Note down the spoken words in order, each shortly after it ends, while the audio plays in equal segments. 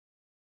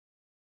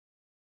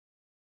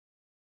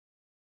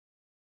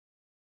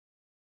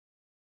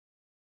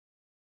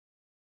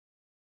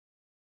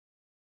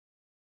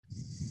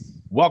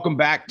Welcome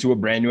back to a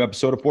brand new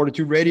episode of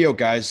Fortitude Radio,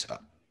 guys.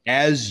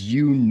 As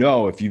you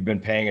know, if you've been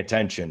paying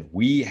attention,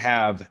 we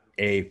have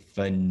a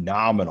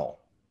phenomenal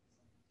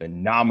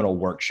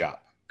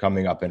workshop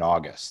coming up in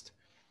August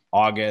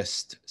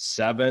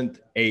 7th,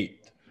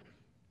 8th,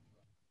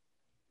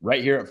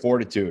 right here at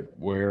Fortitude,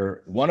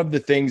 where one of the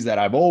things that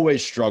I've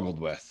always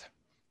struggled with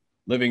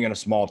living in a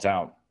small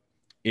town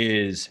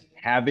is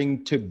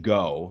having to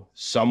go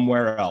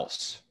somewhere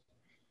else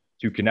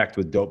to connect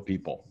with dope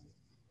people.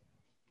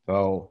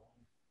 So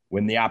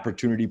when the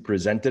opportunity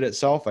presented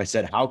itself, I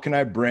said, how can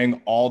I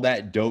bring all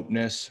that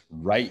dopeness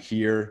right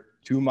here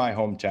to my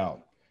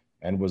hometown?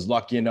 And was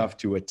lucky enough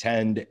to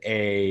attend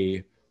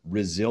a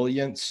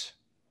resilience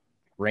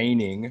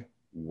training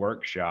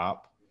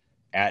workshop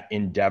at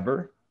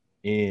Endeavor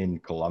in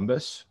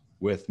Columbus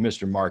with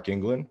Mr. Mark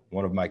England,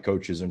 one of my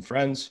coaches and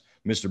friends,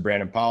 Mr.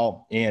 Brandon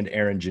Powell, and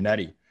Aaron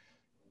Giannetti.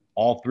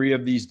 All three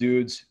of these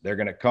dudes, they're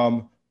going to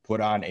come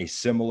put on a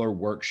similar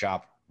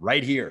workshop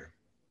right here.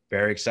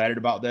 Very excited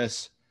about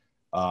this.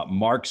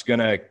 Mark's going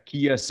to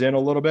key us in a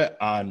little bit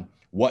on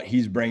what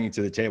he's bringing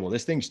to the table.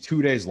 This thing's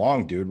 2 days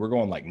long, dude. We're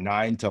going like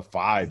 9 to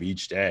 5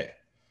 each day.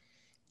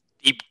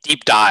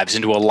 Deep dives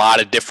into a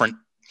lot of different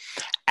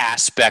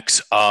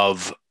aspects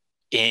of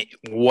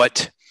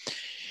what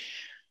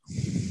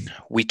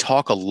we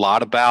talk a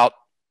lot about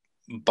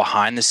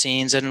behind the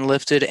scenes at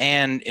Enlifted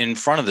and in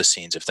front of the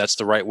scenes, if that's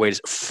the right way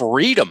to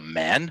freedom,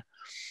 man.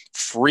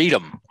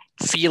 Freedom,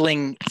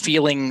 feeling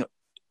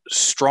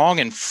strong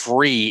and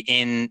free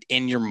in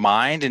your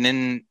mind and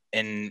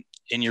in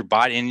your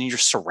body and in your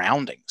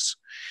surroundings.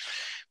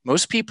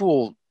 Most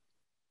people,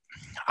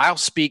 I'll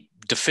speak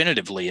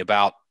definitively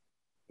about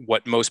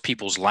what most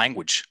people's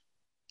language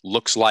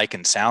looks like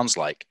and sounds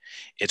like.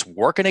 It's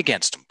working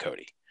against them,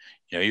 Cody.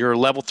 You know, you're a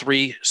level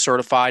 3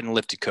 certified and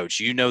lifted coach.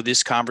 You know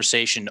this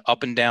conversation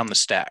up and down the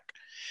stack.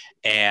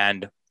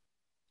 And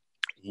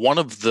one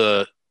of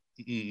the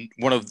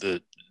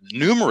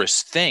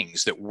numerous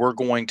things that we're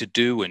going to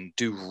do and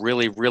do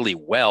really, really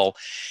well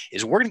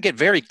is we're going to get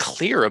very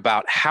clear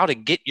about how to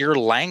get your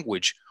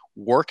language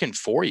working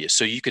for you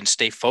so you can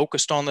stay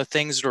focused on the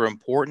things that are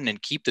important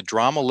and keep the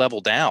drama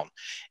level down.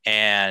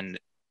 And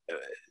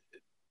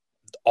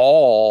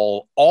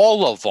all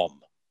of them,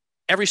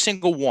 every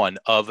single one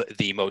of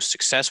the most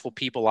successful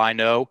people I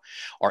know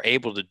are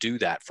able to do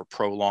that for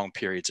prolonged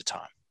periods of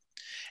time.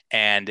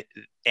 And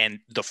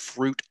the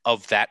fruit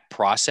of that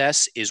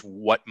process is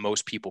what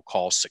most people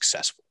call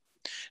successful.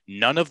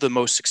 None of the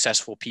most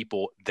successful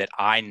people that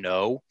I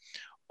know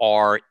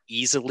are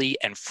easily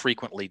and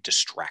frequently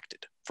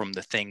distracted from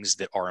the things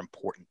that are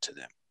important to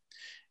them.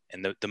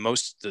 And the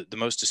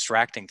most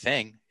distracting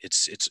thing,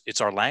 it's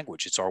our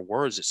language, it's our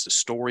words, it's the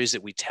stories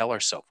that we tell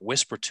ourselves,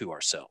 whisper to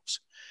ourselves.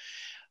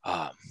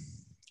 And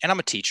I'm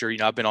a teacher. You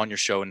know, I've been on your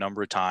show a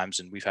number of times,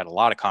 and we've had a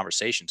lot of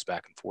conversations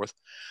back and forth.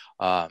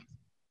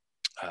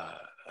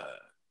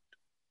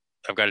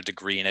 I've got a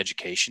degree in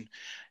education.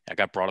 I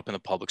got brought up in the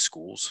public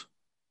schools.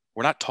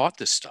 We're not taught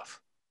this stuff.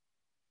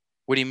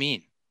 What do you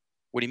mean?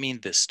 What do you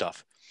mean this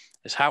stuff?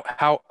 Is how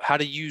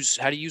to use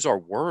our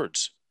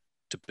words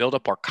to build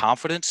up our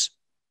confidence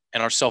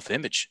and our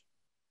self-image.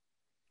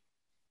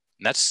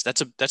 And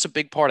that's a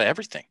big part of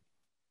everything.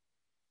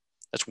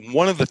 That's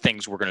one of the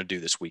things we're going to do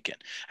this weekend.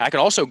 I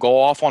can also go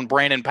off on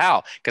Brandon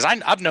Powell because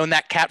I've known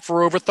that cat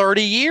for over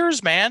 30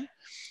 years, man.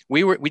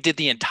 We did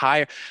the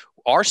entire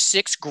our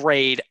 6th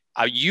grade.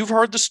 You've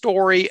heard the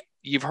story.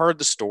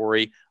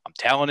 I'm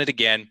telling it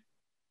again.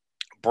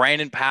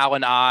 Brandon Powell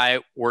and I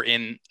were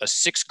in a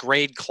 6th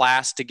grade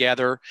class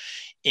together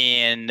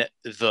in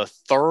the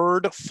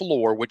 3rd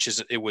floor, which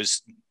is it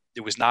was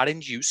not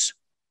in use,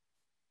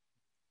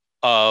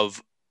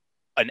 of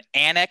an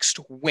annexed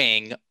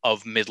wing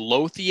of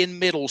Midlothian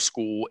Middle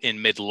School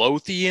in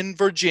Midlothian,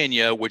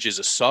 Virginia, which is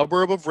a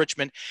suburb of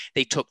Richmond.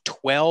 They took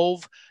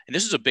 12, and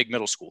this is a big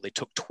middle school. They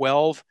took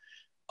 12,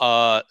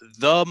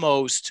 the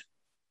most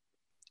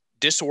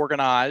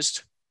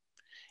disorganized,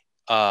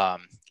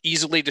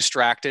 easily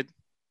distracted,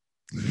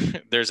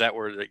 there's that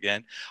word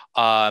again,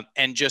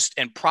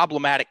 and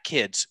problematic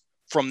kids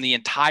from the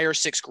entire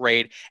 6th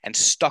grade and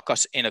stuck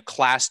us in a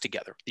class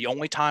together. The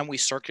only time we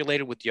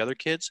circulated with the other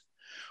kids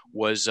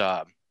was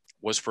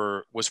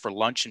for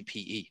lunch and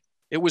PE.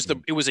 It was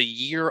a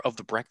year of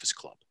the Breakfast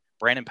Club.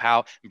 Brandon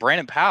Powell,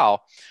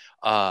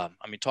 I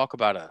mean, talk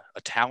about a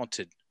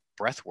talented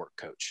breathwork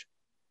coach.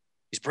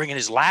 He's bringing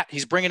his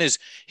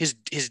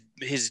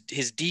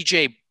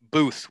DJ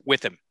booth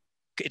with him.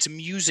 It's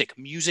music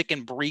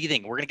and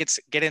breathing. We're gonna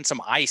get in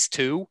some ice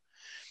too.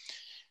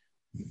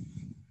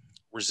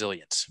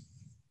 Resilience.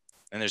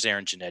 And there's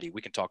Aaron Giannetti.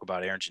 We can talk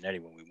about Aaron Giannetti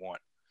when we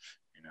want.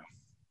 You know,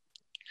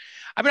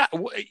 I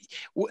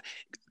mean,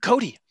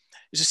 Cody,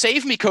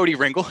 save me, Cody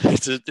Ringle.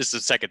 This is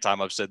the second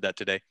time I've said that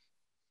today.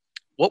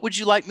 What would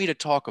you like me to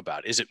talk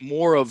about? Is it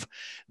more of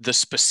the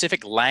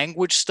specific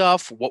language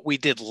stuff, what we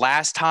did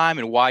last time,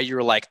 and why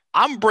you're like,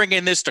 I'm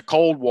bringing this to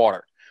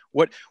Coldwater?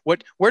 Where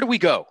do we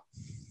go?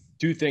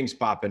 2 things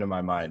pop into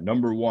my mind.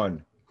 Number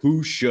 1,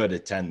 who should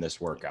attend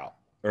this workout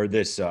or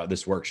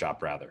this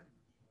workshop rather?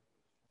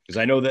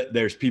 Because I know that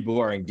there's people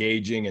who are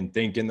engaging and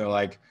thinking, they're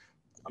like,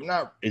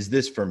 is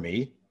this for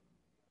me?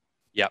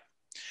 Yep.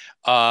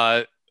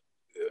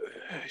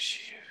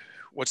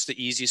 What's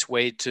the easiest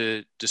way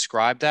to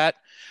describe that?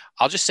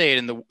 I'll say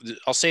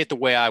it the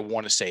way I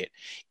want to say it.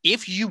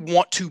 If you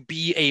want to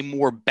be a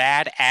more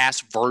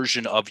badass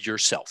version of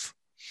yourself,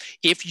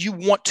 if you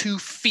want to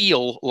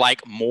feel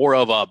like more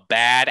of a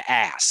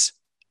badass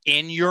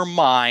in your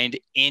mind,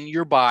 in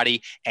your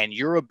body, and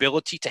your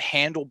ability to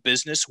handle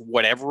business,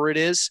 whatever it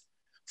is,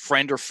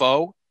 friend or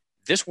foe,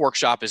 this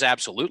workshop is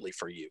absolutely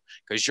for you,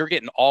 because you're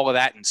getting all of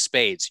that in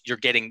spades. You're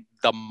getting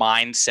the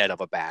mindset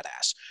of a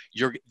badass.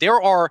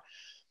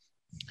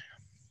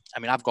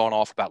 I've gone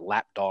off about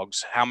lap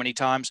dogs how many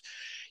times?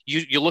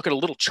 You look at a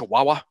little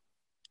Chihuahua,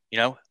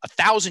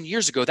 1,000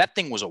 years ago, that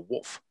thing was a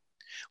wolf.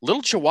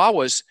 Little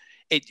Chihuahuas,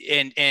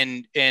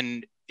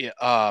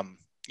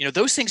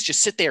 those things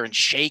just sit there and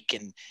shake,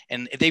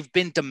 and they've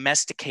been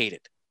domesticated.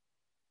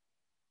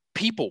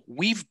 People,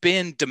 we've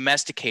been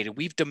domesticated.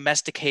 We've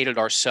domesticated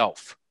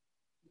ourselves.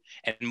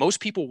 And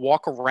most people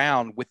walk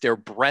around with their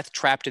breath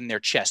trapped in their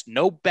chest.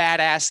 No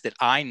badass that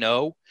I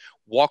know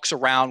walks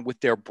around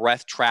with their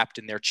breath trapped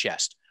in their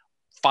chest.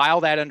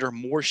 File that under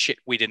more shit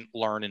we didn't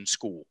learn in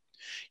school.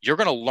 You're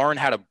going to learn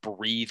how to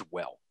breathe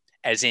well,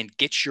 as in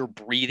get your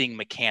breathing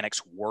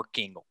mechanics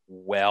working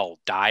well,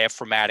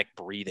 diaphragmatic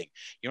breathing.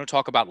 You don't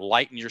talk about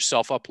lighting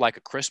yourself up like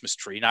a Christmas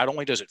tree. Not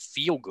only does it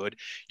feel good,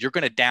 you're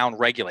going to down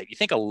regulate. You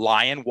think a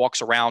lion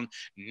walks around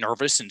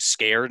nervous and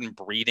scared and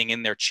breathing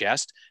in their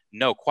chest?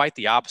 No, quite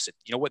the opposite.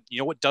 You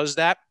know what does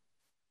that?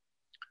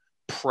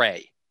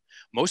 Pray.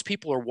 Most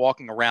people are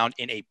walking around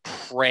in a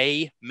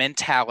prey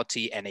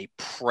mentality and a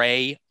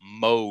prey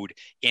mode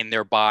in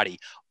their body.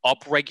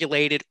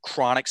 Upregulated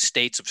chronic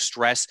states of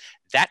stress.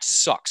 That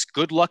sucks.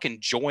 Good luck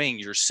enjoying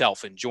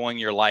yourself, enjoying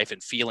your life,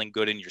 and feeling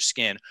good in your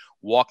skin,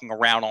 walking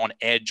around on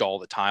edge all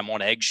the time,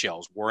 on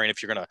eggshells, worrying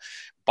if you're going to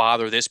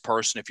bother this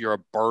person, if you're a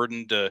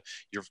burden to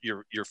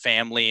your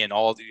family, and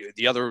all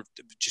the other,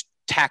 just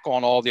tack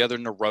on all the other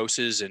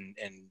neuroses and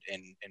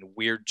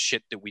weird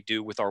shit that we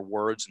do with our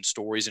words and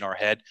stories in our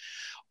head.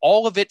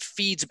 All of it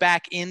feeds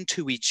back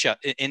into itself.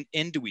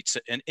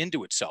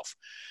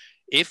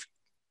 If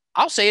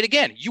I'll say it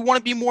again, you want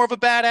to be more of a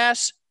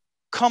badass,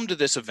 come to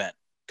this event,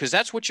 because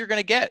that's what you're going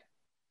to get.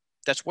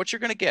 That's what you're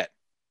going to get.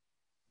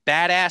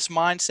 Badass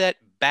mindset,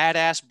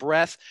 badass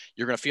breath.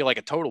 You're going to feel like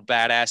a total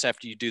badass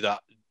after you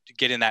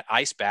get in that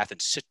ice bath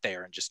and sit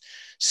there and just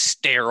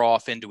stare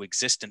off into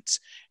existence.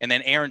 And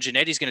then Aaron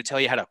Genetti's going to tell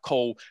you how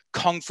to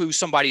kung fu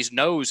somebody's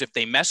nose if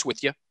they mess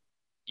with you.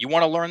 You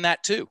want to learn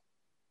that too.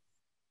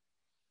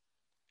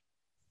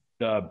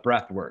 The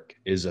breath work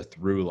is a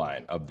through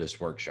line of this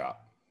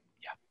workshop.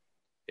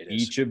 Yeah, it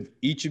is.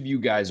 Each of you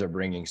guys are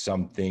bringing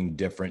something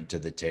different to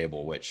the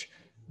table, which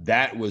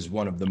that was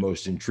one of the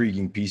most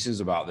intriguing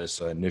pieces about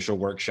this initial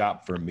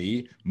workshop for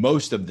me.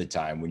 Most of the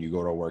time when you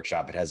go to a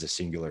workshop, it has a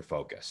singular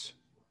focus.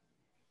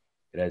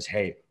 It has,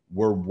 hey,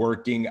 we're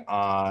working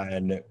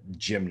on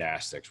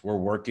gymnastics. We're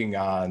working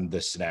on the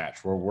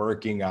snatch. We're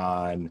working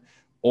on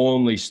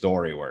only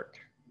story work.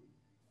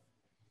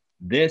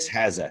 This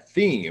has a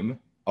theme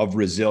of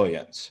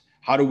resilience.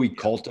 How do we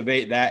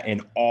cultivate that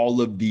in all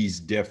of these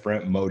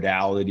different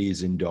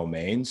modalities and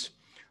domains,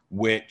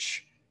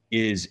 which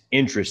is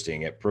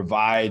interesting. It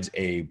provides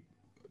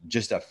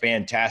just a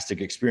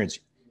fantastic experience.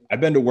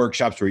 I've been to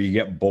workshops where you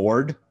get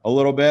bored a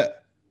little bit,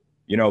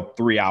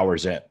 3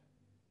 hours in.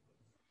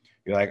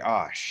 You're like,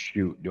 oh,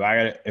 shoot,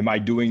 am I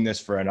doing this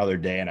for another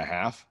day and a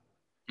half?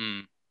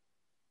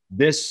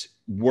 This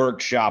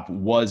workshop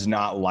was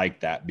not like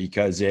that,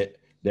 because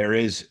there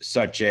is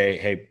such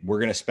hey, we're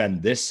going to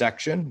spend this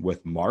section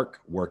with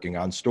Mark working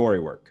on story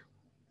work.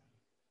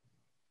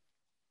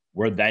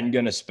 We're then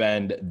going to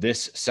spend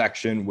this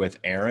section with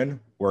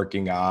Aaron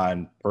working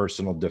on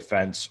personal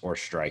defense or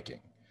striking.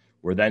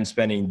 We're then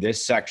spending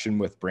this section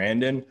with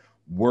Brandon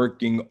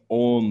working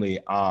only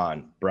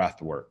on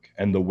breath work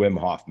and the Wim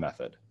Hof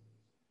method.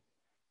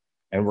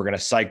 And we're going to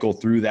cycle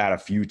through that a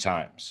few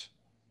times.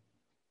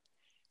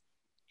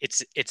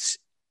 It's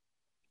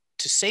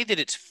to say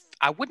that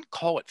I wouldn't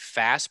call it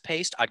fast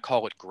paced. I'd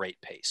call it great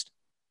paced.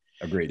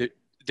 Agreed.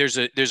 There's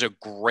a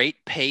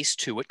great pace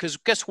to it, because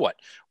guess what?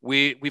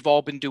 We've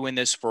all been doing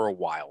this for a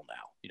while now.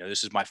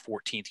 This is my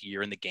 14th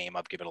year in the game.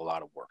 I've given a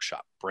lot of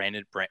workshops.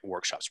 Brandon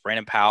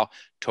Powell,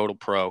 Total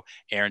Pro.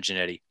 Aaron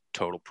Genetti,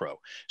 Total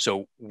Pro.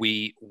 So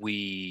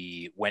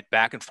we went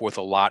back and forth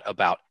a lot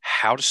about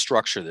how to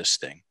structure this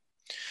thing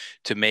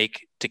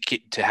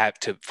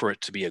for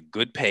it to be a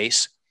good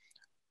pace,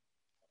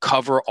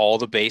 cover all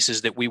the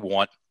bases that we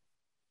want,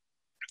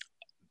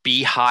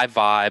 be high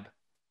vibe,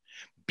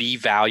 be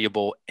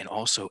valuable, and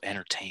also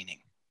entertaining.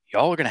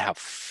 Y'all are going to have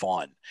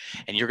fun,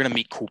 and you're going to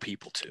meet cool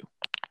people too.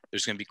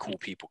 There's going to be cool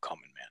people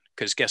coming, man.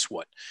 Because guess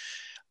what?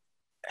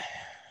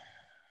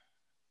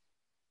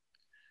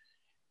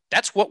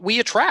 That's what we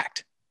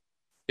attract.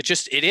 It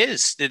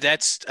is.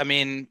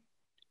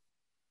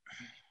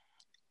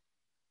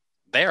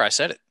 There, I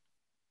said it.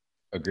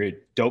 Agreed.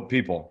 Dope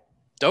people.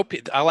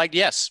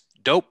 Yes.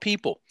 Dope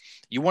people.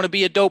 You want to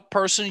be a dope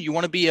person? You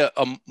want to be a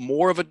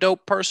more of a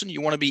dope person?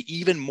 You want to be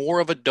even more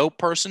of a dope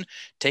person?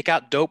 Take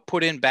out dope,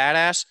 put in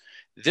badass.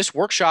 This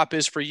workshop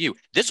is for you.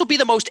 This will be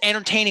the most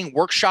entertaining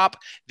workshop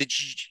that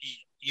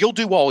you'll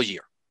do all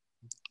year.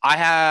 I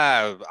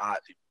have,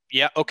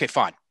 yeah, okay,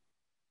 fine.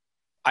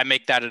 I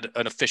make that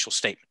an official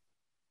statement.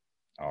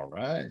 All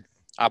right.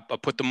 I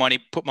put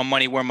my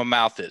money where my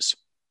mouth is.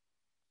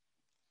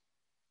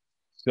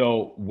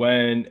 So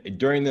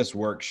during this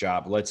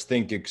workshop, let's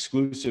think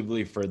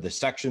exclusively for the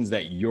sections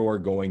that you're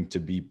going to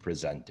be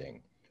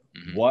presenting.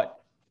 Mm-hmm.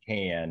 What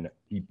can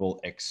people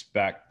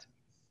expect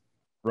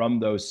from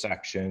those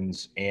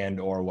sections, and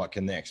or what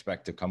can they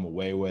expect to come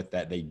away with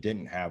that they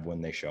didn't have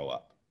when they show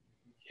up?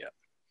 Yeah.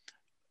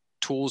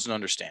 Tools and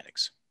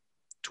understandings.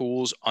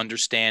 Tools,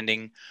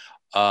 understanding,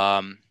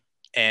 and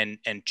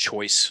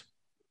choice.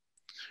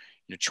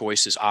 You know,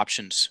 choice is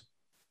options,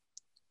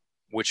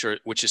 which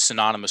is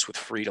synonymous with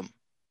freedom.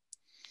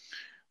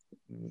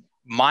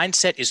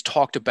 Mindset is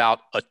talked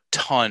about a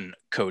ton,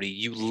 Cody.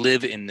 You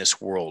live in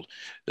this world,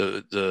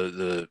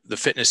 the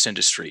fitness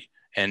industry,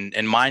 and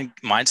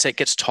mindset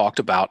gets talked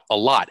about a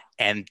lot,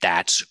 and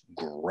that's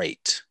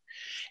great.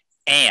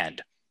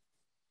 And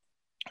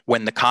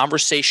when the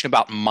conversation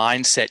about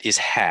mindset is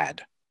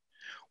had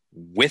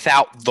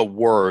without the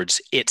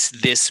words, it's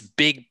this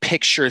big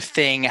picture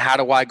thing. How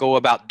do I go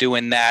about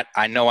doing that?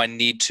 I know I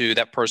need to.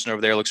 That person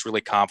over there looks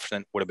really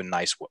confident. Would have been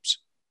nice. Whoops.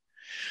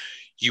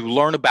 You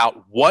learn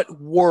about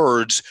what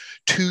words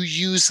to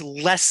use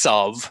less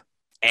of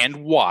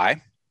and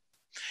why,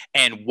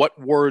 and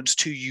what words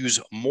to use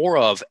more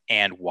of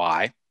and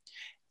why,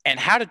 and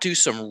how to do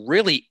some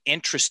really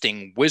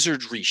interesting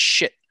wizardry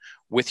shit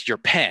with your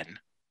pen,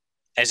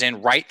 as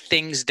in write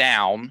things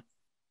down,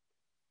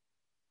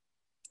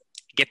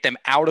 get them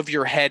out of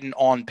your head and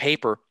on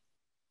paper.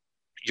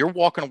 You're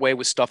walking away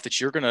with stuff that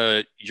you're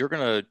gonna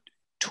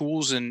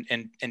tools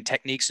and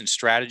techniques and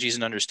strategies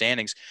and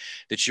understandings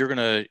that you're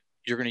gonna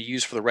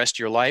use for the rest of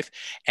your life,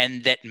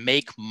 and that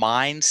make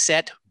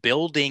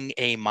building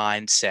a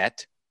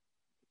mindset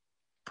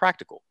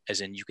practical,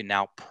 as in you can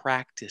now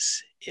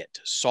practice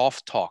it.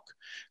 Soft talk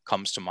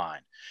comes to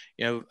mind.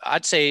 You know,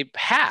 I'd say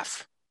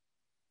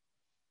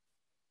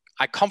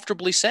I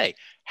comfortably say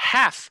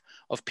half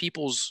of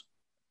people's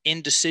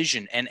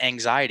indecision and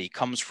anxiety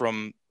comes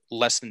from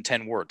less than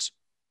 10 words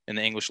in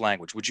the English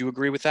language. Would you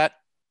agree with that?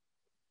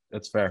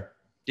 That's fair.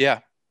 Yeah.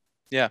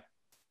 Yeah.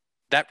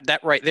 That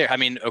right there. I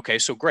mean, okay,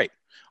 so great.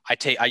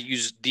 I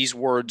use these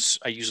words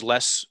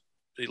less,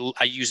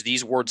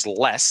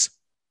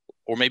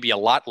 or maybe a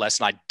lot less,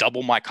 and I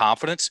double my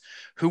confidence.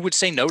 Who would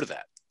say no to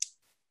that?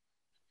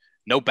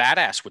 No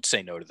badass would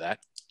say no to that.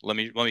 Let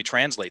me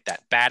translate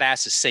that.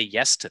 Badasses say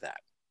yes to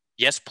that.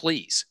 Yes,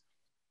 please.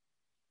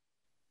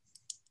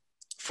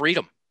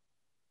 Freedom.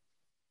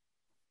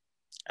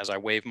 As I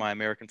wave my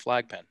American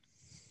flag pen.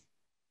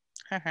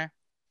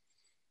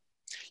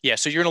 Yeah,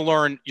 so you're going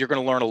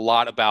to learn a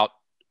lot about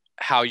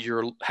how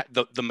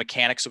the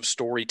mechanics of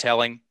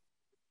storytelling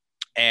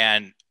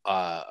and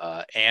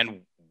the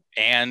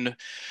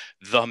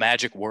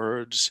magic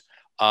words,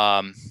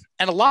 and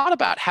a lot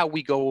about how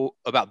we go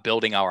about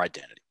building our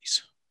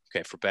identities,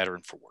 okay, for better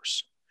and for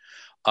worse.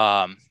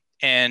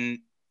 And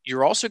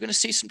you're also going to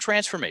see some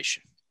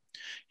transformation.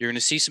 You're going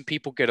to see some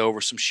people get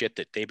over some shit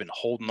that they've been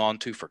holding on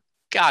to for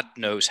God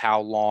knows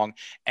how long,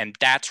 and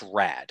that's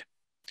rad.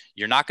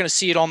 You're not going to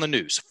see it on the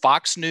news.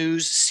 Fox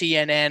News,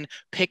 CNN,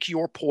 pick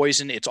your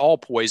poison. It's all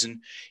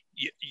poison.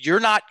 They're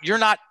not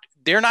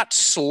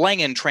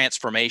slinging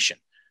transformation.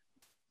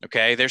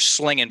 Okay. They're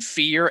slinging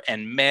fear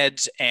and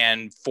meds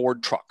and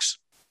Ford trucks.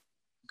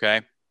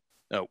 Okay.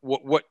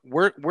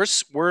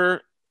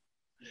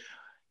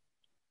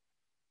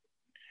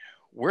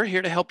 We're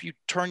here to help you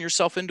turn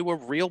yourself into a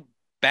real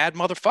bad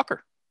motherfucker,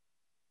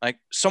 like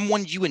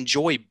someone you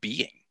enjoy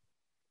being.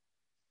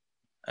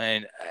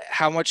 And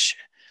how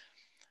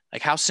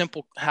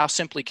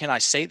simply can I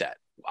say that?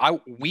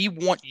 We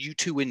want you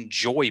to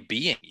enjoy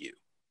being you.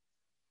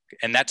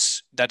 And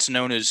that's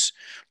known as,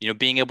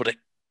 being able to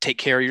take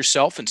care of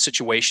yourself in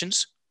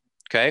situations.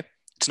 Okay.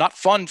 It's not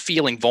fun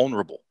feeling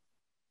vulnerable.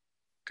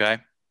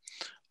 Okay.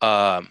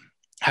 How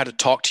to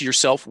talk to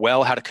yourself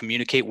well, how to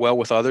communicate well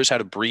with others, how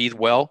to breathe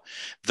well.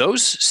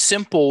 Those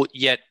simple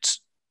yet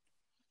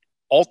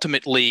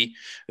ultimately,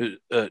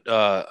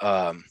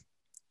 I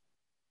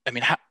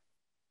mean,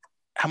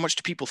 how much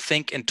do people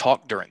think and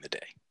talk during the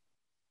day?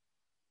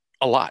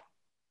 A lot.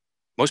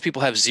 Most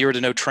people have zero to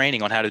no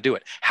training on how to do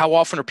it. How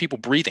often are people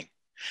breathing?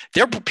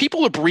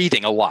 People are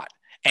breathing a lot,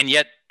 and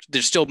yet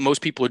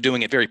most people are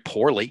doing it very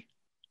poorly.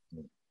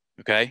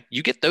 Okay.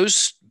 You get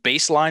those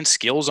baseline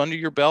skills under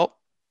your belt,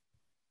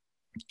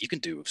 you can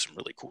do some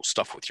really cool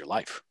stuff with your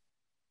life.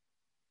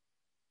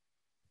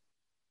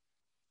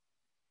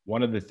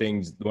 One of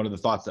the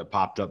thoughts that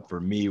popped up for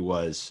me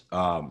was,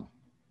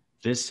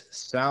 this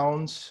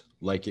sounds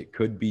like it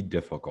could be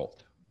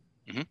difficult.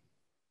 Mm-hmm.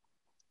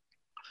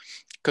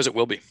 Because it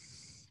will be.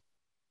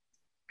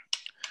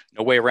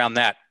 No way around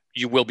that.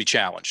 You will be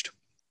challenged.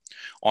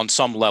 on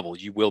some level,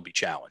 you will be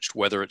challenged,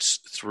 whether it's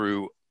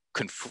through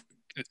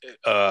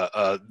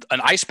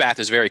an ice bath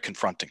is very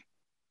confronting.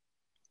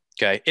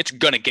 Okay. It's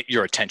going to get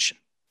your attention.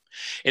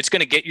 It's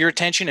going to get your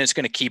attention, and it's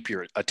going to keep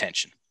your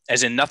attention,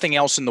 as in nothing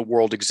else in the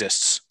world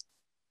exists.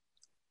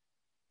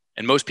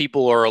 And most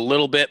people are a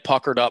little bit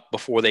puckered up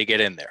before they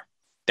get in there.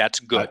 That's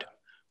good.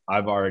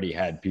 I've already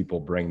had people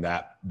bring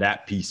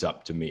that piece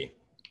up to me.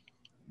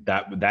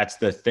 That's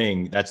the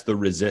thing. That's the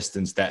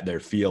resistance that they're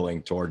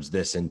feeling towards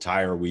this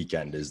entire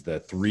weekend, is the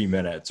 3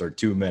 minutes or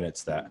 2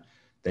 minutes that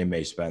they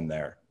may spend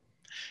there.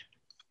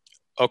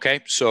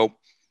 Okay. So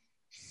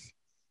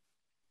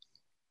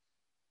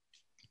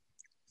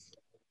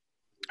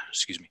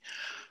excuse me.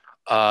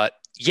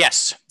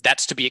 Yes,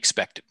 that's to be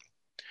expected.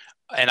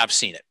 And I've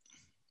seen it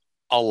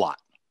a lot.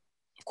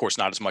 Of course,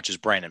 not as much as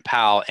Brandon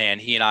Powell. And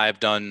he and I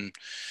have done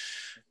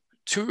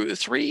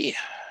three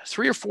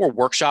or four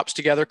workshops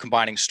together,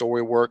 combining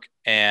story work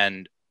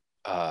and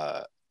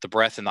the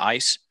breath and the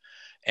ice.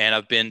 And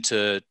I've been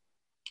to,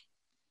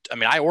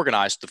 I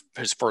organized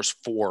his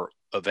first 4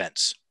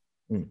 events.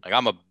 Like,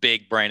 I'm a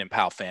big Brandon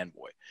Powell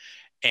fanboy.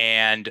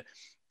 And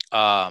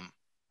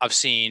I've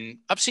seen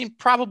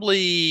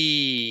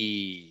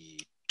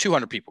probably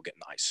 200 people get in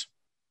the ice.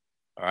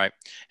 All right.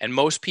 And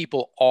most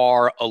people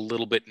are a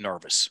little bit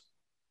nervous.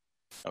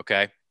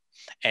 Okay.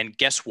 And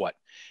guess what?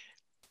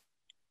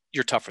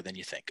 You're tougher than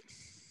you think.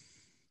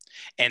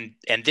 And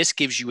this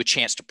gives you a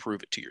chance to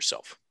prove it to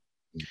yourself.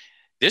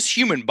 This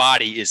human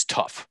body is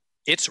tough.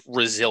 It's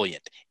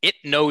resilient. It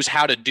knows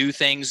how to do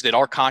things that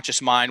our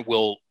conscious mind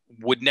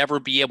would never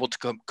be able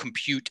to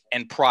compute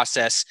and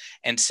process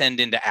and send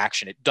into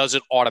action. It does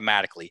it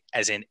automatically,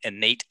 as an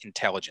innate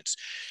intelligence.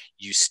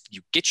 You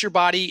get your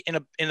body in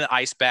an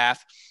ice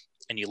bath,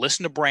 and you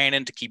listen to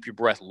Brandon to keep your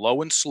breath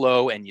low and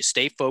slow, and you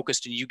stay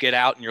focused, and you get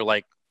out and you're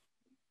like,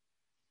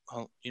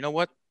 oh, you know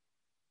what?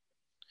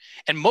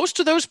 And most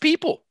of those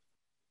people,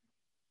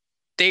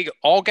 they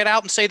all get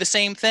out and say the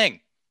same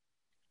thing.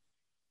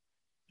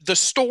 The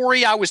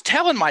story I was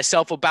telling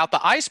myself about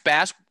the ice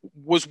bath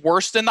was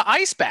worse than the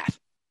ice bath.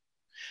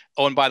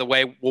 Oh, and by the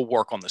way, we'll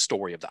work on the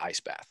story of the ice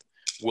bath.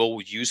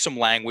 We'll use some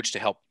language to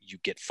help you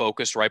get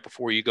focused right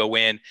before you go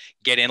in,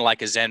 get in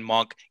like a Zen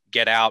monk,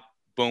 get out,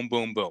 boom,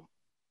 boom, boom.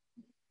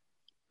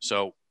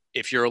 So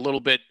if you're a little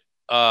bit,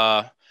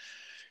 you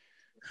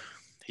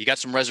got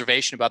some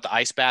reservation about the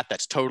ice bath,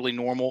 that's totally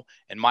normal.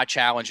 And my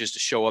challenge is to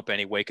show up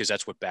anyway, because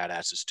that's what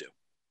badasses do.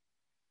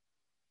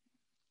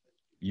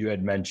 You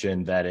had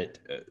mentioned that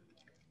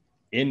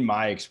in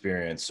my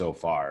experience so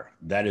far,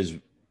 that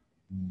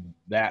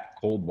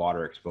cold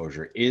water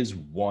exposure is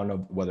one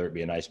of, whether it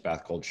be an ice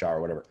bath, cold shower,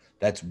 whatever,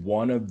 that's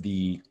one of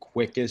the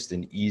quickest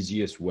and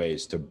easiest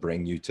ways to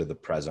bring you to the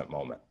present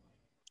moment.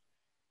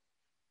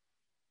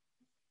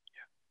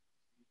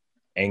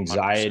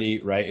 Anxiety,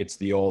 100%. Right? It's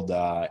the old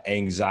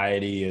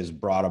anxiety is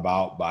brought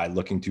about by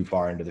looking too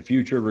far into the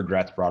future.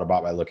 Regrets brought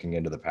about by looking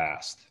into the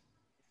past.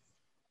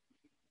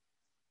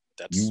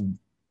 You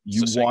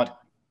want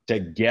to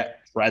get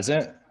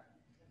present,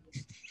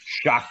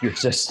 shock your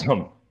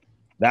system.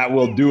 That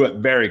will do it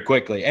very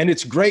quickly. And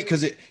it's great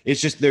because it's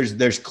just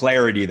there's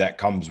clarity that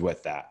comes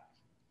with that.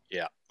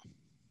 Yeah.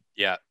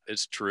 Yeah,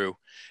 it's true.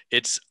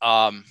 It's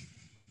I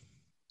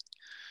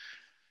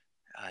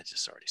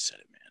just already said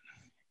it, man.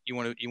 You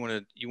want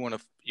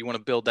to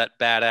build that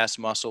badass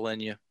muscle in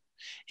you.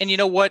 And you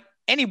know what?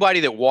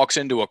 Anybody that walks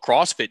into a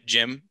CrossFit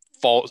gym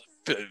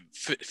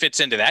fits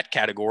into that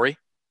category,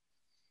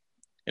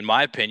 in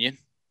my opinion.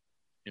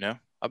 You know,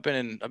 I've been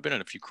in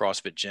a few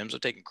CrossFit gyms.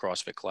 I've taken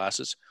CrossFit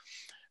classes.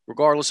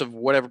 Regardless of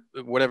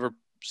whatever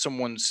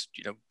someone's,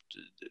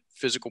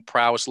 physical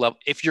prowess level,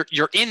 if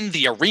you're in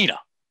the arena,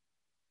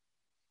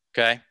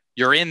 okay,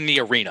 you're in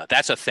the arena.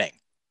 That's a thing.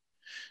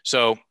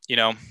 So,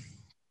 you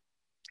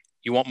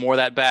want more of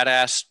that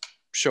badass,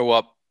 show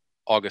up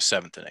August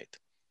 7th and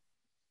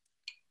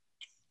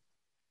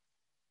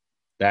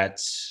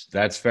 8th.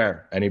 That's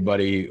fair.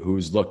 Anybody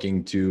who's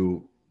looking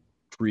to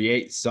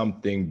create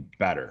something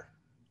better,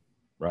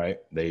 right?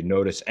 They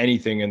notice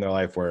anything in their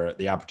life where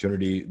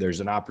there's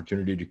an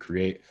opportunity to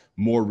create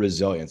more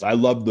resilience. I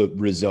love the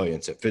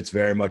resilience. It fits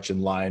very much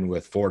in line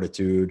with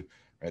fortitude,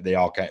 right?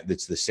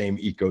 It's the same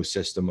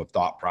ecosystem of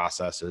thought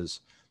processes.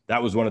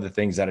 That was one of the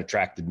things that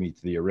attracted me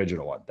to the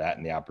original one, that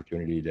and the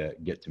opportunity to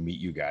get to meet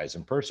you guys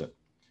in person.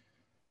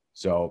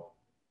 So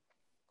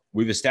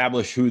we've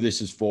established who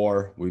this is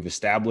for. We've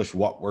established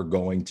what we're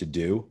going to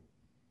do.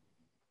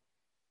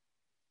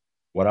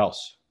 What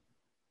else?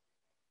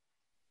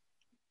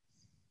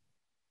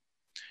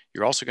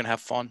 You're also going to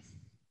have fun.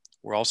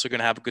 We're also going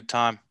to have a good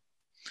time.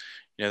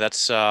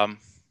 That's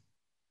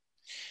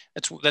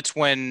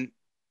when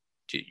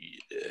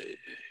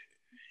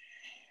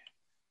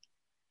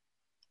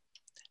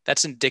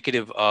that's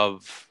indicative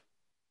of,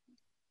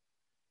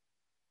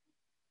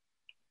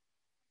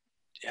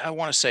 I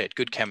want to say it,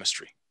 good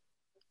chemistry.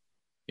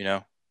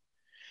 I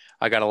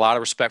got a lot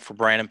of respect for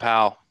Brandon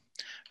Powell.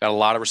 Got a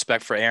lot of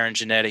respect for Aaron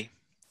Giannetti.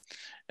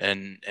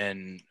 And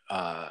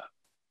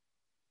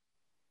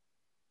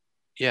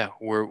Yeah,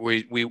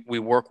 we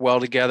work well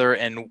together,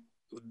 and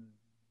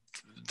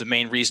the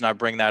main reason I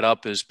bring that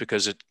up is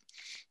because it,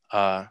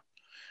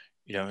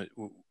 you know,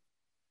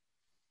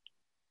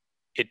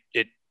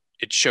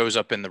 it shows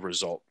up in the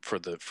result for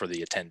the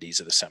attendees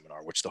of the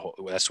seminar, which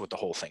that's what the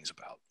whole thing's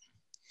about.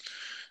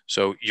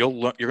 So you're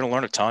going to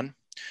learn a ton.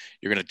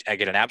 You're going to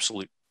get an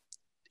absolute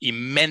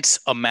immense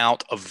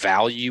amount of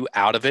value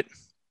out of it.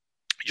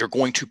 You're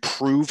going to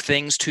prove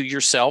things to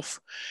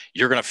yourself.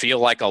 You're going to feel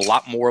like a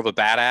lot more of a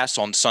badass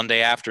on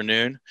Sunday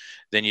afternoon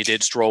than you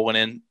did strolling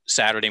in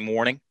Saturday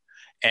morning.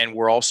 And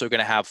we're also going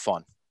to have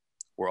fun.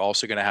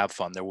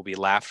 There will be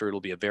laughter.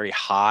 It'll be a very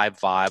high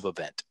vibe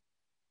event.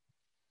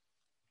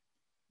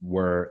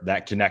 Where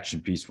that connection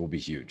piece will be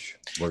huge.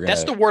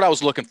 That's the word I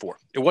was looking for.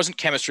 It wasn't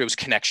chemistry. It was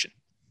connection.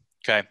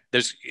 Okay.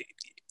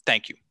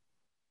 Thank you.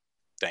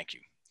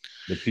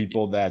 The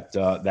people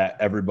that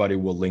everybody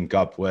will link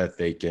up with,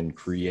 they can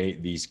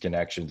create these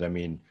connections. I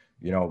mean,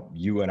 you know,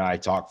 you and I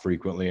talk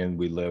frequently and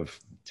we live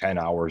 10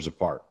 hours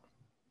apart.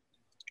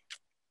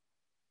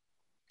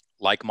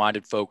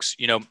 Like-minded folks,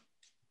 you know,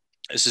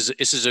 this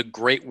is a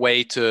great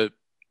way to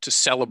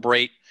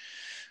celebrate.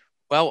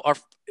 Well,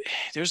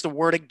 there's the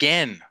word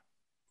again,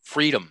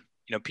 freedom.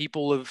 You know,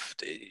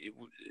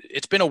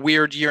 it's been a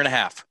weird year and a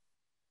half.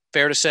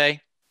 Fair to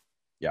say?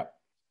 Yeah.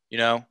 You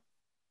know,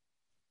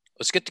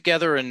 let's get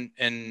together and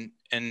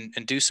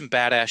do some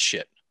badass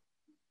shit.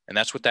 And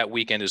that's what that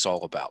weekend is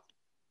all about.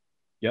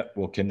 Yep.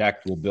 We'll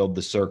connect. We'll build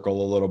the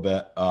circle a little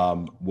bit.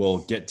 We'll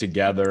get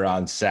together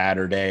on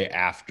Saturday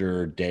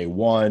after day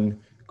one,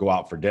 go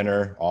out for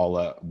dinner.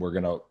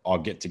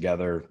 I'll get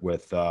together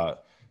with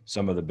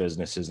some of the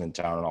businesses in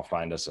town and I'll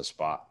find us a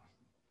spot.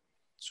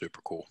 Super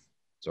cool.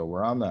 So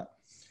we're on that.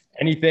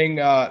 Anything,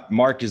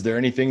 Mark, is there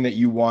anything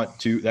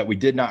that we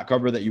did not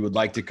cover that you would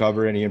like to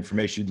cover? Any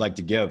information you'd like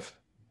to give?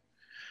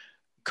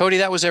 Cody,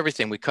 that was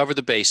everything. We covered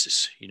the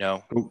bases, you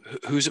know,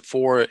 who's it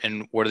for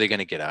and what are they going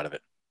to get out of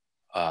it?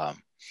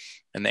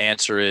 And the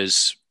answer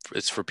is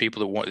it's for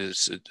people that want,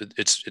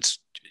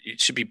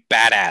 it should be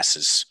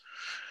badasses.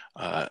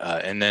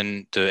 And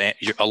then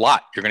a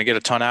lot, you're going to get a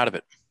ton out of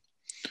it.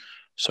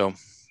 So, and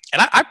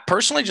I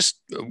personally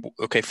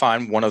okay,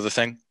 fine. One other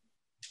thing.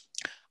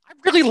 I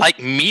really like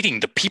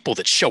meeting the people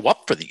that show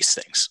up for these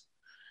things.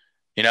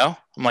 You know,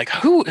 I'm like,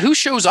 who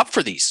shows up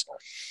for these?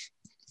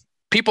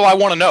 People I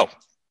want to know.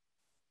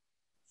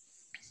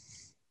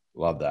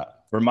 Love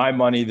that. For my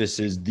money, this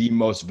is the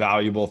most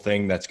valuable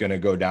thing that's going to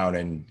go down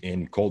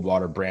in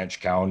Coldwater, Branch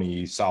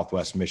County,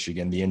 Southwest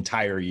Michigan, the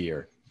entire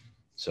year.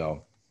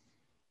 So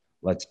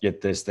let's get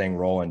this thing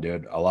rolling,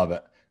 dude. I love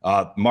it.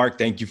 Mark,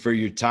 thank you for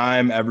your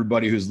time.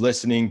 Everybody who's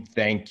listening,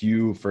 thank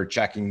you for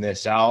checking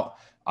this out.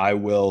 I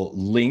will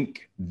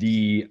link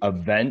the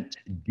event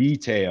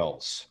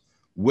details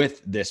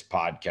with this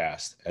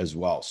podcast as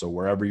well. So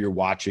wherever you're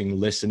watching,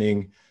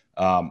 listening,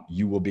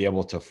 you will be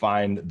able to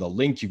find the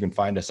link. You can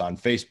find us on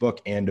Facebook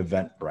and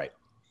Eventbrite.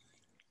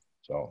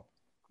 So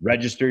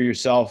register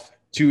yourself.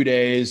 2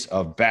 days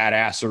of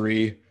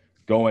badassery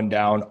going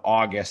down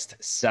August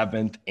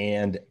 7th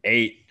and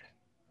 8th.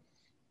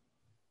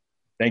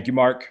 Thank you,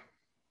 Mark.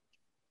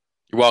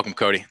 You're welcome,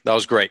 Cody. That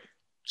was great.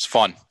 It's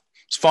fun.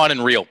 It's fun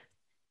and real.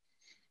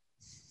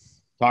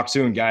 Talk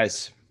soon,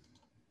 guys.